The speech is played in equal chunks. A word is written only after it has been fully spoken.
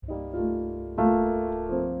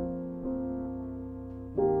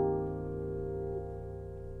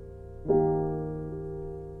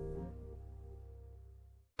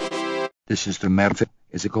this is the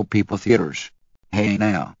Metaphysical People Theaters. Hey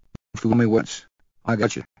now, fool me once, I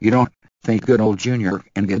got you. You don't think good old Junior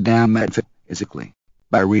can get down metaphysically.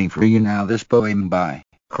 By reading for you now this poem by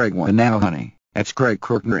Craig and now Hunny. That's Craig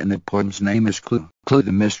Kirchner, and the poem's name is Clue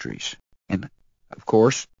the Mysteries. And, of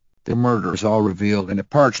course, the murder is all revealed in a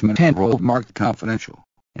parchment envelope marked confidential,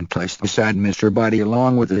 and placed beside Mr. Boddy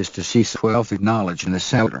along with his deceased wealth of knowledge in the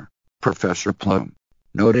cellar. Professor Plum,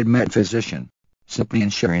 noted metaphysician, simply in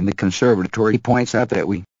sharing the conservatory, points out that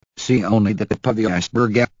we see only the tip of the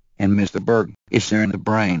iceberg, and miss the berg is there in the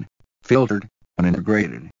brain. Filtered,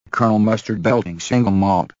 unintegrated, Colonel Mustard belting single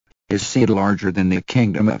malt, his seed larger than the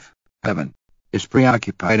kingdom of heaven, is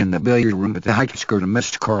preoccupied in the billiard room with the high skirt of Miss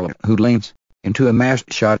Scarlet, who leans into a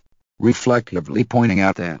masked shot, reflectively pointing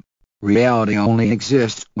out that reality only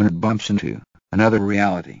exists when it bumps into another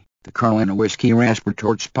reality. The Colonel in a whiskey rasp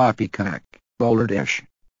retorts Poppycock, balderdash.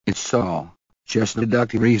 It's all just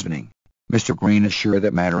deductive reasoning. Mr. Green is sure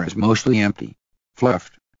that matter is mostly empty,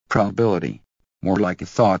 fluffed, probability, more like a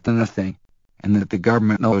thought than a thing, and that the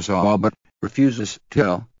government knows all but refuses to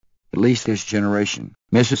tell, at least this generation.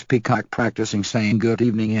 Mrs. Peacock practicing saying good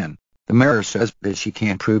evening in. The mayor says that she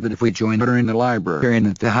can't prove it if we join her in the library, and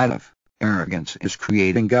that the height of arrogance is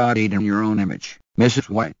creating God eat in your own image. Mrs.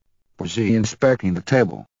 White, busy inspecting the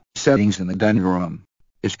table settings in the dining room,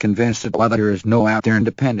 is convinced that while there is no out there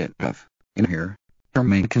independent of in here, her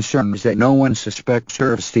main concern is that no one suspects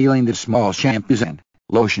her of stealing the small shampoos and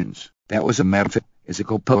lotions. That was a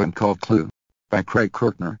metaphysical poem called Clue by Craig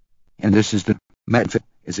Kirchner, and this is the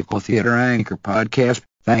Metaphysical Theater Anchor Podcast.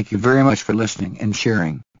 Thank you very much for listening and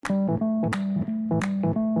sharing.